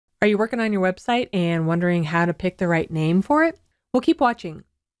Are you working on your website and wondering how to pick the right name for it? Well, keep watching.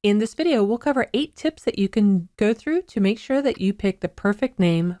 In this video, we'll cover 8 tips that you can go through to make sure that you pick the perfect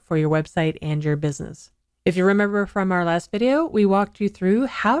name for your website and your business. If you remember from our last video, we walked you through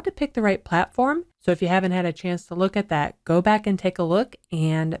how to pick the right platform. So if you haven't had a chance to look at that, go back and take a look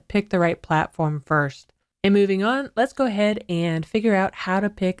and pick the right platform first. And moving on, let's go ahead and figure out how to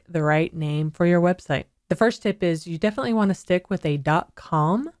pick the right name for your website. The first tip is you definitely want to stick with a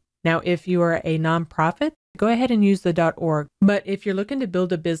 .com. Now, if you are a nonprofit, go ahead and use the .org. But if you're looking to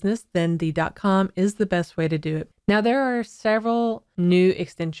build a business, then the .com is the best way to do it. Now, there are several new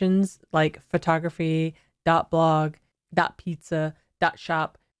extensions like photography, .blog, .pizza,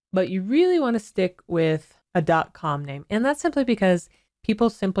 .shop, but you really want to stick with a .com name. And that's simply because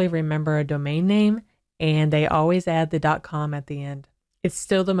people simply remember a domain name and they always add the .com at the end. It's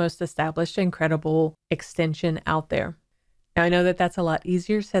still the most established and credible extension out there. Now, I know that that's a lot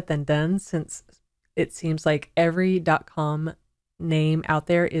easier said than done since it seems like every .com name out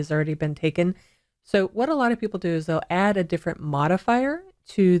there is already been taken. So what a lot of people do is they'll add a different modifier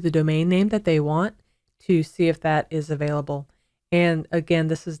to the domain name that they want to see if that is available. And again,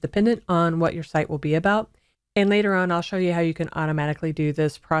 this is dependent on what your site will be about. And later on, I'll show you how you can automatically do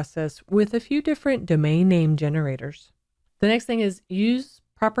this process with a few different domain name generators. The next thing is use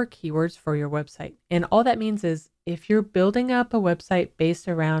proper keywords for your website. And all that means is if you're building up a website based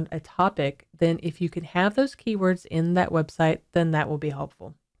around a topic, then if you can have those keywords in that website, then that will be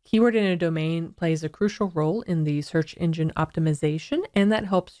helpful. Keyword in a domain plays a crucial role in the search engine optimization, and that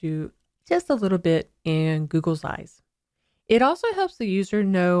helps you just a little bit in Google's eyes. It also helps the user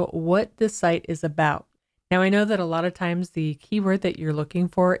know what the site is about. Now, I know that a lot of times the keyword that you're looking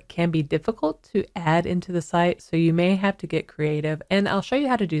for can be difficult to add into the site, so you may have to get creative, and I'll show you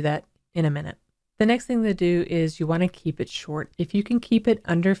how to do that in a minute. The next thing to do is you want to keep it short. If you can keep it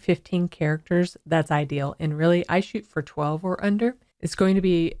under 15 characters, that's ideal. And really, I shoot for 12 or under. It's going to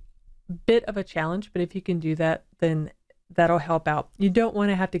be a bit of a challenge, but if you can do that, then that'll help out. You don't want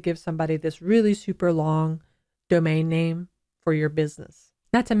to have to give somebody this really super long domain name for your business.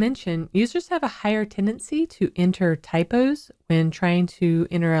 Not to mention, users have a higher tendency to enter typos when trying to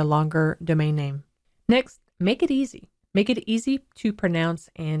enter a longer domain name. Next, make it easy. Make it easy to pronounce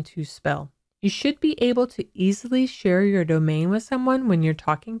and to spell. You should be able to easily share your domain with someone when you're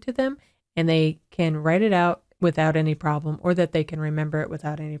talking to them and they can write it out without any problem, or that they can remember it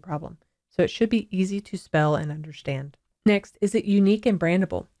without any problem. So it should be easy to spell and understand. Next, is it unique and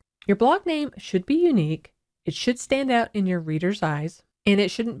brandable? Your blog name should be unique. It should stand out in your reader's eyes, and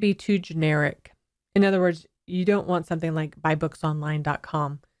it shouldn't be too generic. In other words, you don't want something like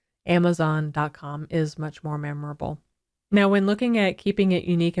buybooksonline.com. Amazon.com is much more memorable. Now, when looking at keeping it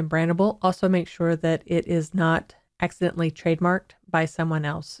unique and brandable, also make sure that it is not accidentally trademarked by someone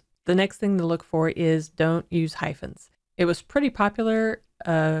else. The next thing to look for is don't use hyphens. It was pretty popular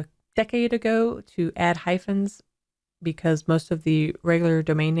a decade ago to add hyphens because most of the regular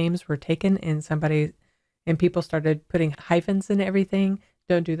domain names were taken and people started putting hyphens in everything.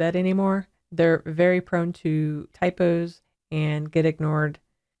 Don't do that anymore. They're very prone to typos and get ignored.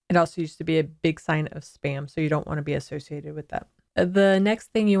 It also used to be a big sign of spam, so you don't want to be associated with that. The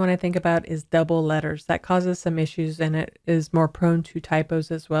next thing you want to think about is double letters. That causes some issues and it is more prone to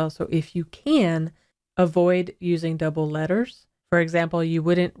typos as well. So if you can, avoid using double letters. For example, you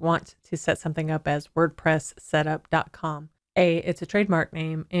wouldn't want to set something up as WordPressSetup.com. A, it's a trademark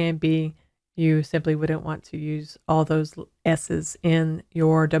name, and B, you simply wouldn't want to use all those S's in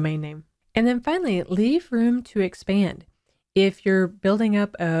your domain name. And then finally, leave room to expand. If you're building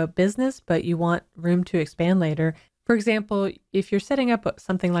up a business, but you want room to expand later, for example, if you're setting up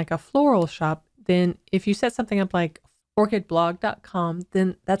something like a floral shop, then if you set something up like orchidblog.com,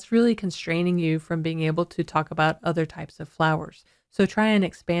 then that's really constraining you from being able to talk about other types of flowers. So try and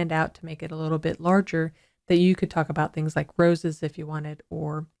expand out to make it a little bit larger, that you could talk about things like roses if you wanted,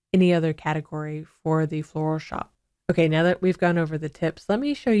 or any other category for the floral shop. Okay, now that we've gone over the tips, let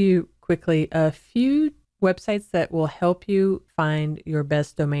me show you quickly a few websites that will help you find your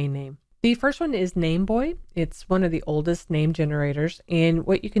best domain name. The first one is Nameboy. It's one of the oldest name generators. And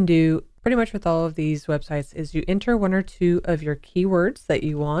what you can do pretty much with all of these websites is you enter 1 or 2 of your keywords that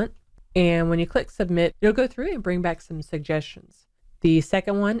you want. And when you click submit, it'll go through and bring back some suggestions. The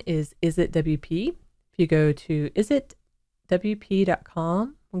second one is IsItWP. If you go to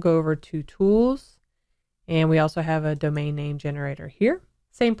isitwp.com, we'll go over to tools. And we also have a domain name generator here.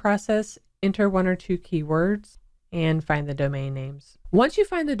 Same process. Enter 1 or 2 keywords and find the domain names. Once you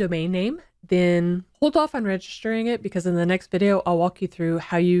find the domain name, then hold off on registering it, because in the next video, I'll walk you through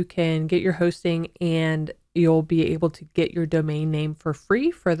how you can get your hosting and you'll be able to get your domain name for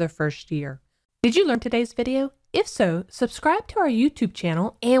free for the first year. Did you learn today's video? If so, subscribe to our YouTube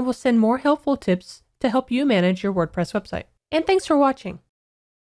channel and we'll send more helpful tips to help you manage your WordPress website. And thanks for watching.